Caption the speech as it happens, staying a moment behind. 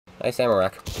Nice ammo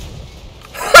rack.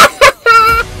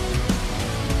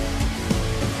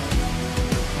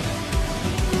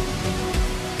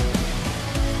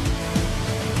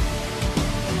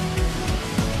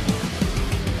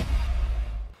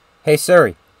 Hey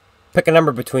Siri, pick a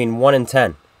number between 1 and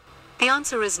 10. The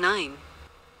answer is 9.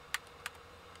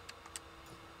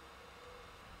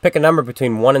 Pick a number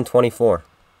between 1 and 24.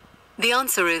 The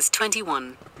answer is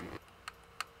 21.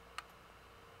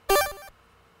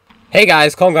 Hey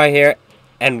guys, Calm Guy here,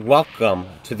 and welcome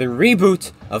to the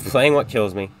reboot of Playing What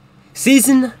Kills Me.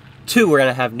 Season 2, we're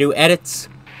gonna have new edits.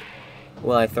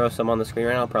 Will I throw some on the screen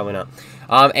right now? Probably not.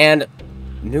 And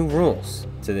new rules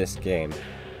to this game.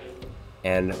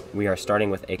 And we are starting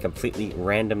with a completely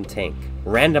random tank,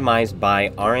 randomized by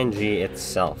RNG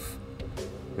itself.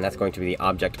 And that's going to be the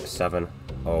Object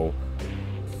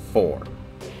 704.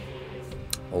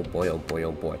 Oh boy, oh boy,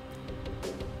 oh boy.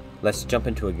 Let's jump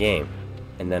into a game,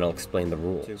 and then I'll explain the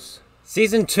rules.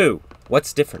 Season 2.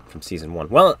 What's different from Season 1?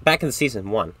 Well, back in Season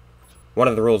 1, one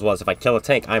of the rules was if I kill a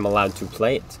tank, I'm allowed to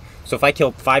play it. So if I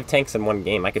kill 5 tanks in one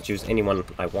game, I could choose anyone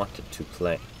I wanted to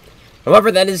play.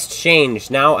 However, that has changed.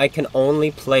 Now I can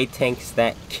only play tanks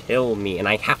that kill me, and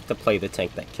I have to play the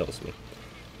tank that kills me.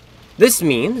 This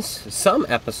means some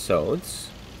episodes,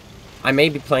 I may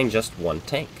be playing just one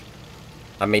tank.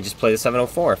 I may just play the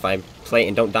 704 if I play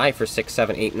and don't die for 6,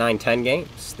 7, 8, 9, 10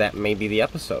 games. That may be the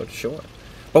episode, sure.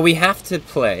 But we have to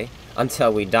play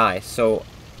until we die, so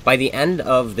by the end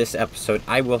of this episode,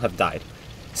 I will have died.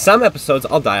 Some episodes,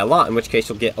 I'll die a lot, in which case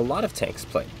you'll get a lot of tanks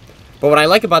played. But what I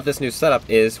like about this new setup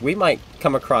is we might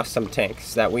come across some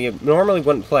tanks that we normally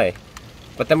wouldn't play,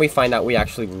 but then we find out we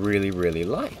actually really, really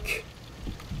like.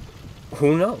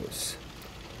 Who knows?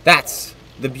 That's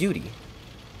the beauty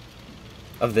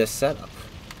of this setup,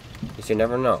 is you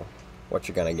never know what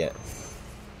you're gonna get.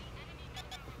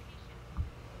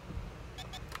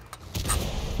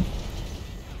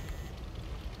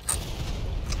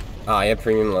 Ah, I have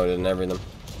premium loaded and everything.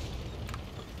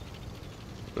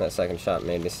 And that second shot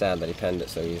made me sad that he penned it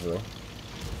so easily.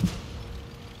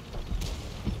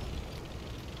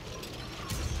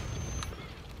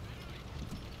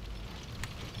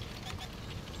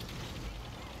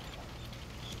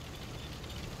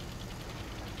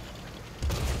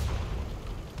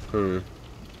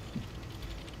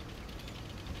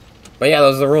 But yeah,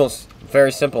 those are the rules.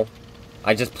 Very simple.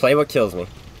 I just play what kills me.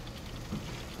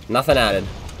 Nothing added.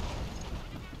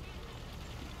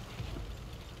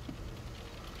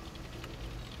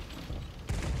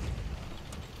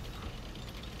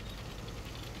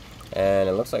 And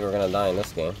it looks like we're gonna die in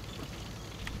this game.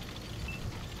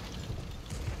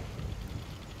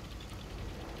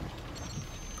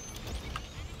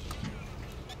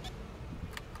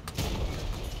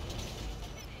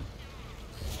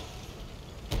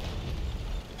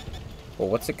 Well,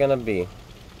 what's it gonna be?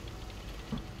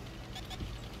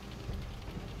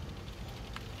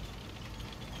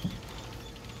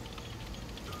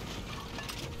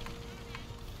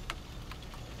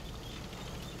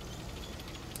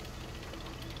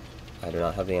 I do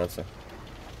not have the answer.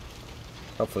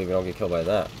 Hopefully we don't get killed by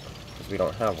that. Because we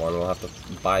don't have one, we'll have to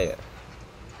buy it.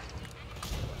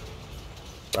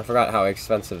 I forgot how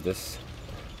expensive this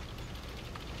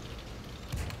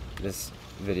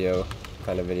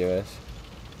kind of video is.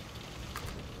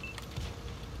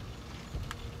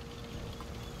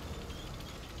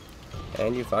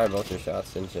 And you fired both your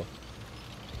shots, didn't you?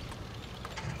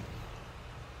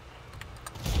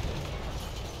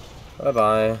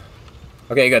 Bye-bye.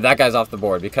 Okay, good. That guy's off the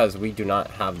board because we do not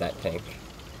have that tank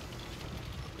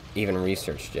even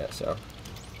researched yet, so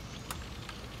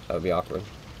that would be awkward.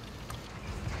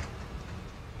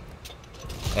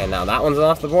 And now that one's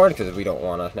off the board because we don't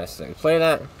want to necessarily play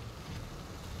that.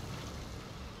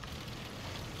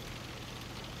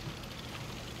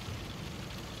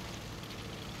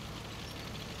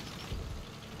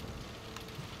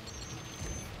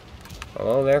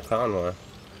 Hello there, Conway.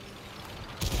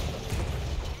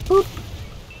 Boop.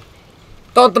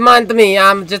 Don't mind me,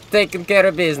 I'm just taking care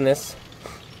of business.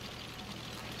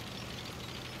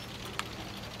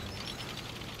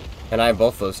 And I have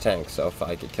both those tanks, so if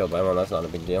I get killed by one, that's not a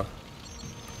big deal.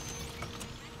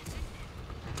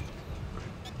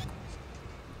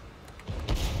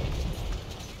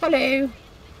 Hello.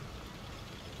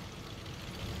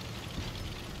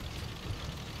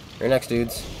 You're next,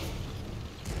 dudes.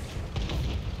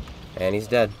 And he's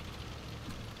dead.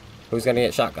 Who's gonna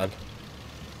get shotgunned?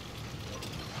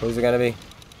 Who's it gonna be?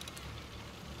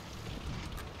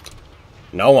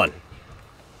 No one.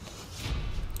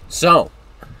 So,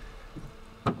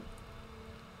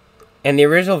 in the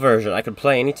original version, I could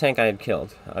play any tank I had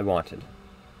killed, I wanted.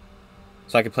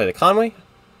 So I could play the Conway,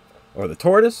 or the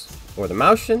Tortoise, or the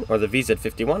Maushin, or the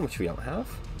VZ-51, which we don't have,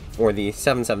 or the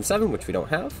 777, which we don't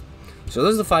have. So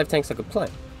those are the 5 tanks I could play.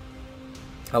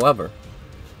 However,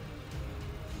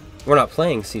 we're not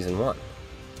playing Season 1.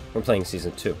 We're playing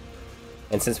Season 2.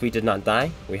 And since we did not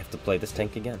die, we have to play this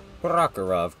tank again.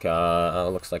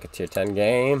 Prokhorovka. Looks like a tier 10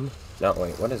 game. No,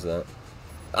 wait, what is that?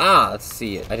 Ah, let's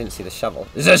see it. I didn't see the shovel.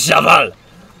 The shovel!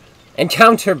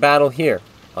 Encounter battle here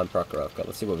on Prokhorovka.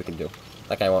 Let's see what we can do.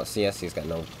 That guy won't see us. He's got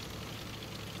no...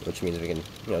 Which means we can,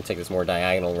 you know, take this more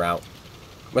diagonal route.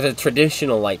 With a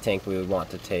traditional light tank, we would want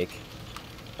to take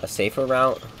a safer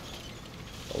route.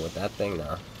 But with that thing,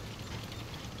 nah.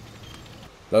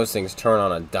 Those things turn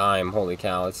on a dime. Holy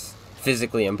cow, it's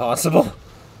physically impossible.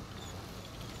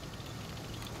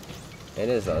 It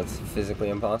is, though. It's physically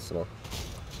impossible.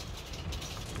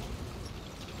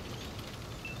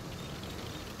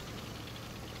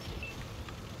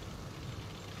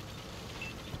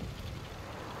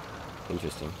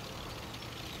 Interesting.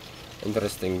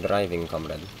 Interesting driving,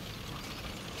 comrade.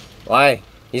 Why?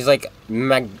 He's like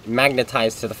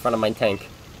magnetized to the front of my tank.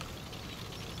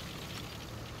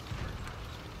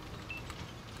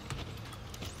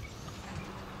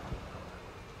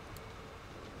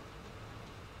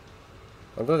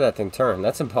 Look at that thing turn.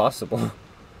 That's impossible.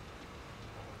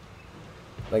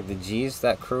 Like the G's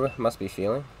that crew must be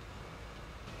feeling.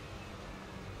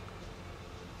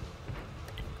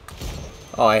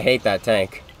 Oh, I hate that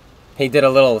tank. He did a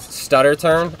little stutter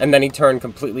turn, and then he turned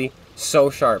completely so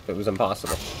sharp it was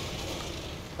impossible.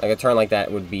 Like a turn like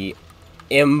that would be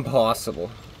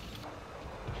impossible.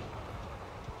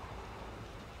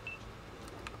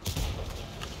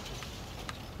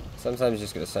 Sometimes you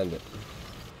just gotta send it.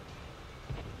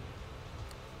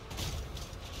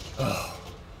 Oh.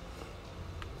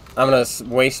 I'm gonna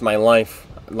waste my life.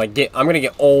 Like, I'm gonna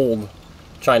get old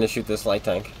trying to shoot this light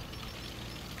tank.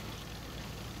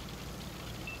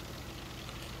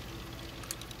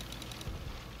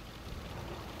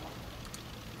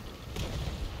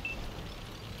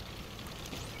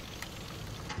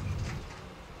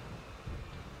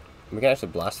 We can actually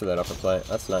blast through that upper plate.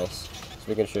 That's nice. So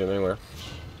we can shoot him anywhere.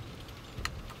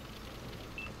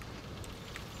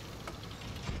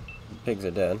 The pigs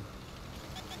are dead.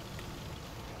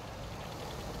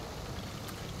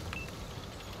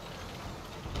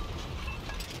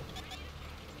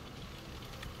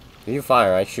 If you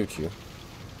fire, I shoot you.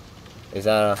 Is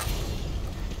that a...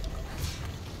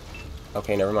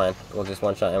 Okay, never mind. We'll just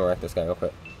one-shot and wreck this guy real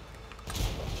quick.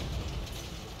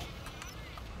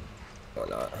 Or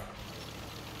not.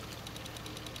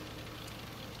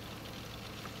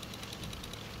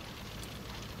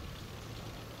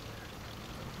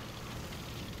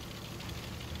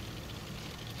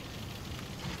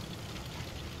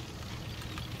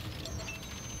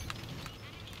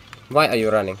 Why are you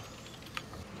running?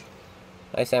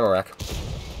 Nice ammo rack.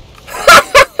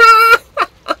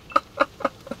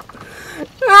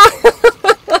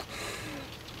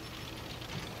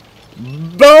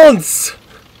 Bounce!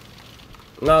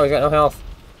 No, he's got no health.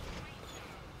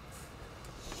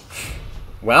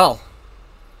 Well,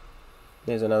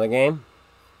 there's another game.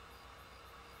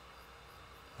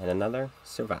 And another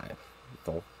survive.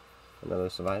 Another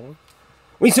surviving.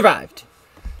 We survived!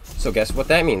 So guess what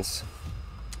that means?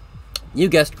 You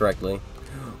guessed correctly.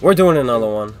 We're doing another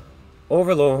one.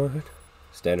 Overlord.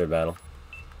 Standard battle.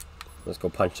 Let's go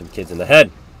punch some kids in the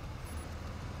head.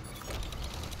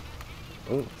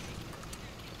 Ooh.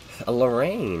 A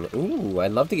Lorraine. Ooh,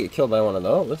 I'd love to get killed by one of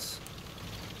those.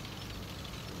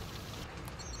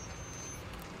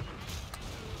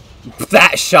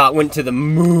 That shot went to the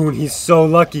moon. He's so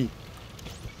lucky.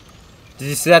 Did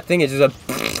you see that thing? It's just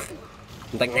a...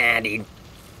 I'm like, nah, dude.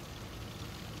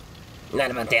 Not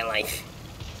about that life.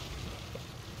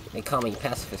 They call me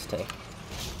pacifist tank.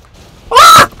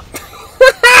 Ah!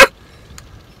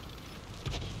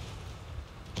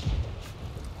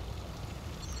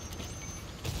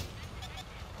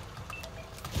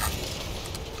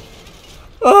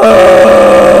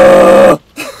 Ah!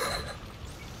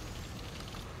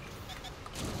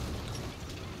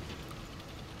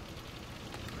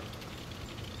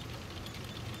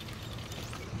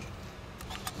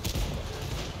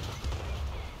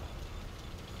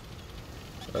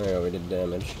 Oh yeah, we did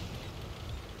damage.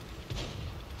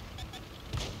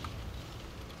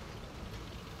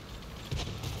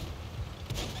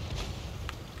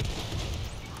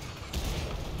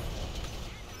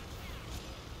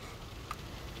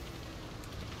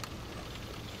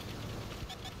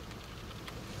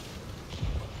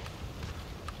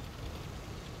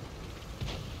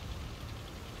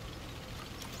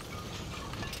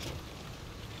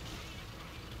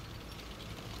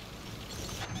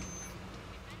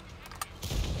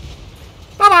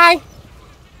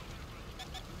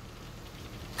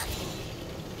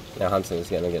 Now Hudson is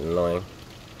getting annoying.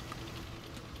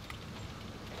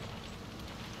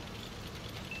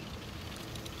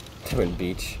 Twin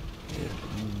Beach.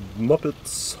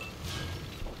 Muppets.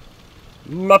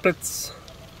 Muppets.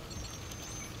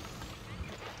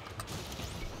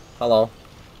 Hello.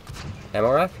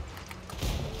 Ammo rack?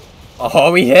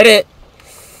 Oh, we hit it!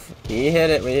 We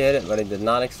hit it, but it did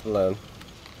not explode.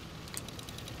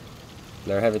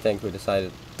 Their heavy tank, we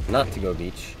decided not to go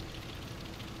beach.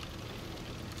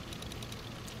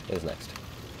 Is next.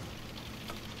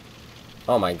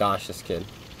 Oh my gosh, this kid.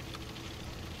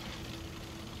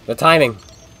 The timing!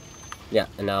 Yeah,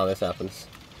 and now this happens.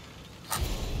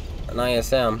 An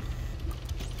ISM.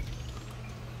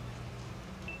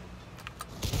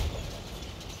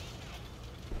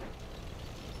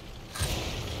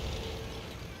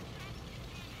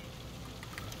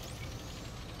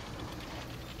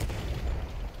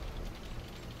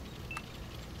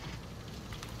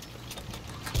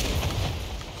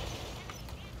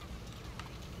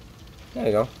 There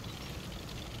you go.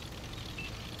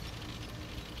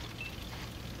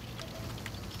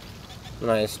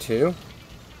 Nice 2.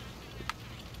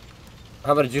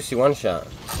 How about a juicy 1-shot?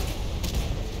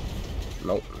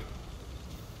 Nope.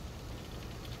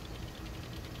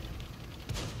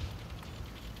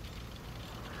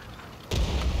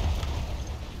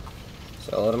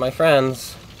 So hello to my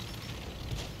friends.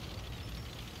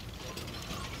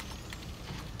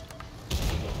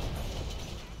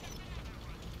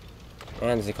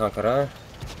 And the Conqueror.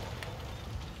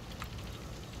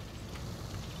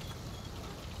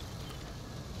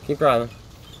 Keep driving.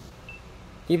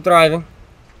 Keep driving.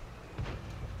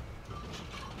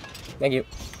 Thank you.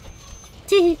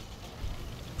 Tee.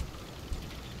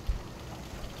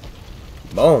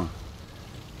 Boom.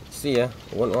 See ya.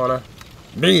 Wouldn't wanna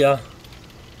be ya.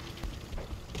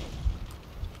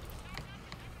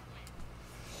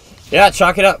 Yeah,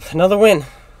 chalk it up. Another win.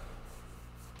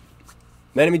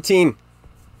 Enemy team.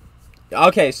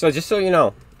 Okay, so just so you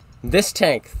know, this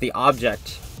tank, the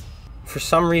object, for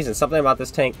some reason, something about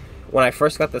this tank, when I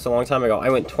first got this a long time ago, I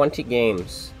went 20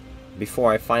 games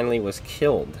before I finally was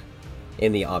killed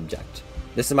in the object.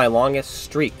 This is my longest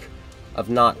streak of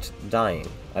not dying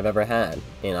I've ever had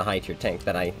in a high-tier tank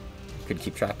that I could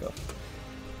keep track of.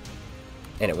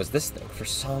 And it was this thing. For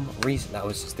some reason, that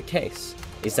was just the case.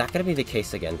 Is that going to be the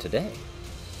case again today?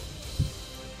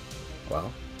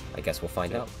 Well, I guess we'll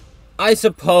find out. I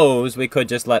suppose we could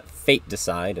just let fate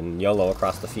decide and YOLO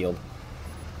across the field.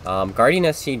 Guardian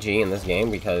SCG in this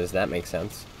game because that makes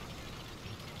sense.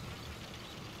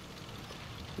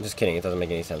 I'm just kidding, it doesn't make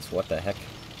any sense. What the heck?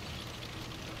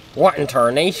 What in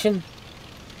tarnation?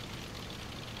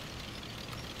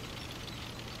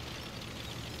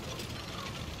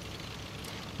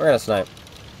 We're gonna snipe.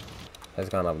 Has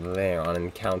gone up there on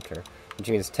encounter, which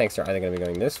means tanks are either gonna be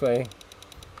going this way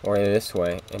or this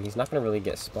way, and he's not going to really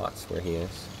get spots where he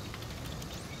is.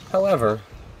 However,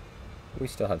 we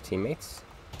still have teammates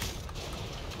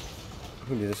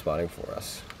who do the spotting for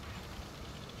us.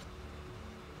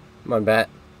 Come on, bat.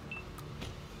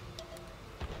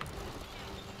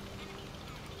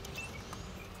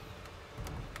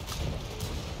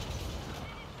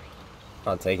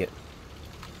 I'll take it.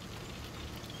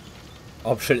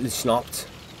 Absolutely snapped.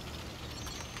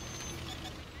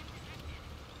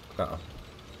 Uh-oh.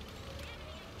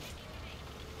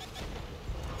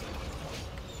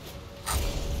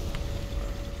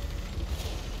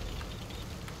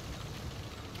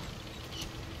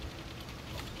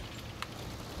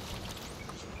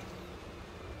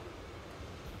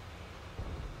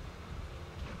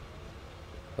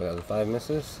 We got 5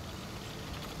 misses.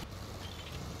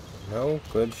 No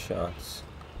good shots.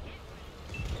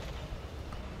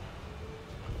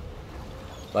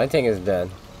 Light tank is dead.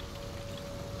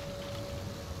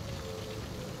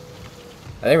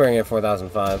 I think we're gonna get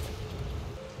 4005.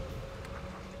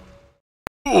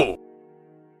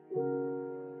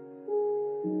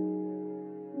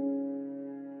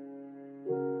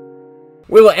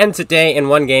 We will end today in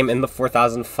one game in the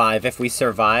 4005. If we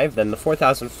survive, then the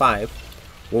 4005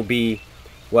 will be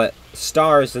what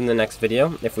stars in the next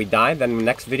video. If we die, then in the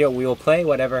next video we will play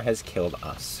whatever has killed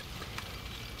us.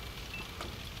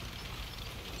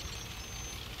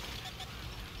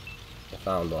 I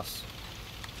found us.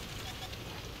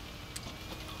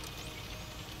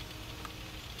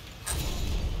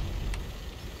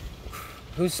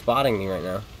 Who's spotting me right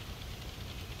now?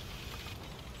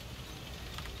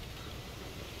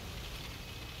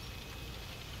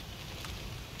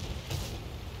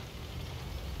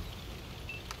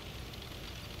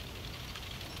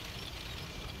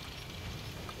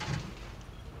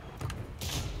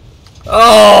 Oh!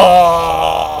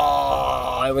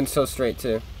 I went so straight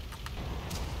too.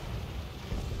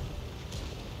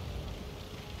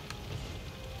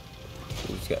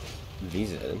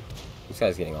 Visa. This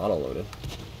guy's getting auto-loaded.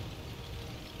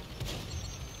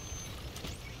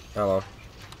 Hello.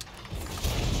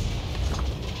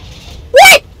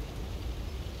 What?!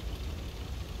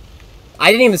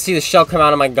 I didn't even see the shell come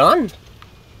out of my gun.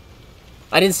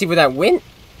 I didn't see where that went.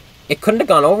 It couldn't have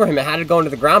gone over him. It had to go into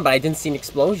the ground, but I didn't see an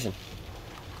explosion.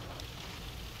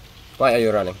 Why are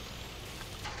you running?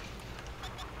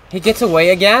 He gets away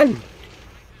again.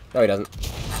 No, he doesn't.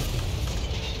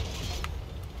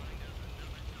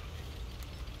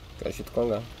 Gotta shoot the clone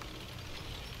guy.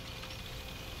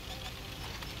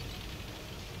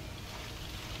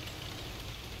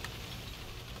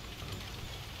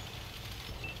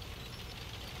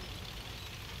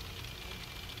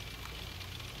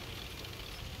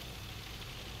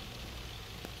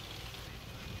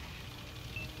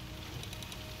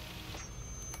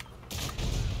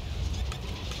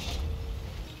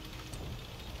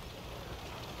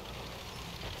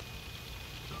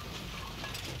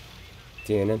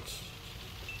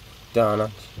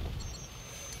 Donut.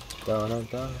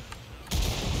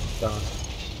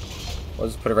 We'll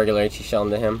just put a regular HE shell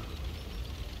into him.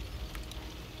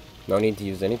 No need to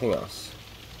use anything else.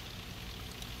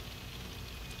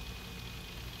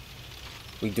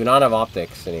 We do not have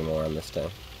optics anymore on this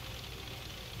thing,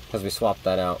 because we swapped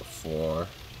that out for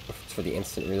the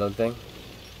instant reload thing.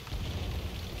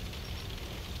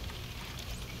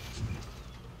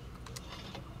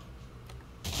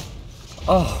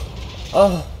 Oh,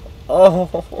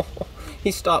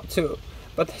 he stopped too,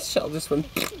 but the shell just went.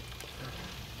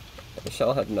 The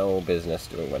shell had no business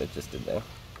doing what it just did there.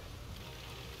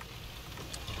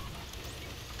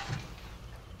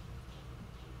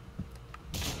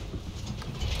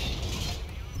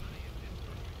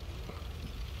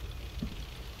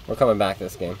 We're coming back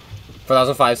this game.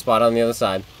 4005 spot on the other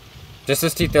side. Just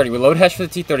this T-30. We load Hesh for the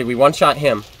T-30. We one-shot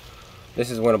him. This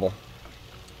is winnable.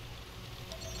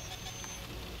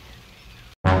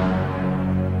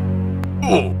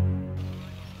 Ooh.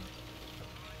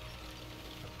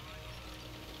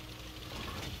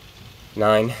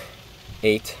 9,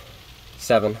 8,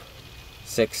 7,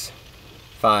 6,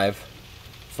 5,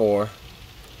 4,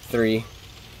 3,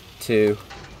 2,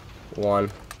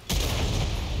 1.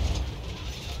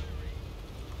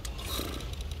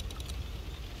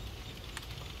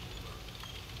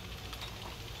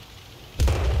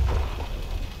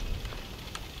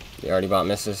 The already bought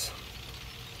misses.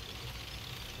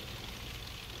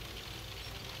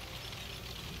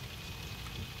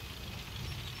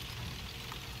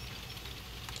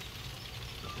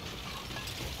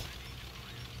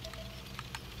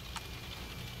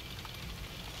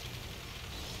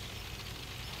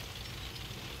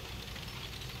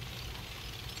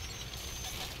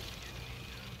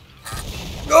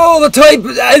 Oh, the type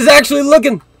is actually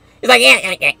looking. He's like,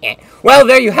 yeah. Well,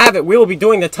 there you have it. We will be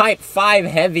doing the Type 5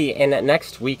 Heavy in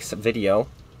next week's video,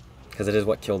 because it is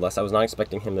what killed us. I was not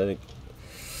expecting him to,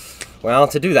 well,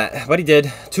 to do that, but he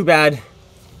did. Too bad,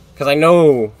 because I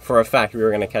know for a fact we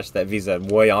were going to catch that Visa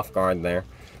way off guard there,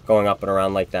 going up and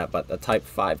around like that, but the Type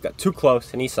 5 got too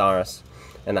close, and he saw us,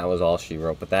 and that was all she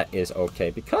wrote. But that is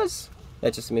okay, because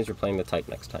that just means we're playing the Type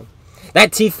next time.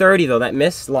 That T-30, though, that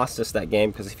miss lost us that game,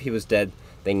 because if he was dead,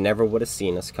 they never would have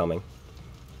seen us coming.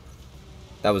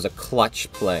 That was a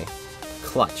clutch play.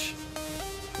 Clutch.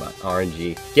 But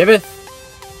RNG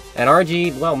giveth, and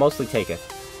RG, well, mostly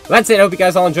taketh. That's it. I hope you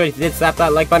guys all enjoyed. If you did, slap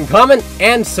that like button, comment,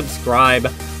 and subscribe.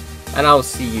 And I'll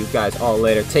see you guys all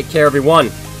later. Take care,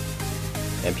 everyone.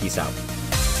 And peace out.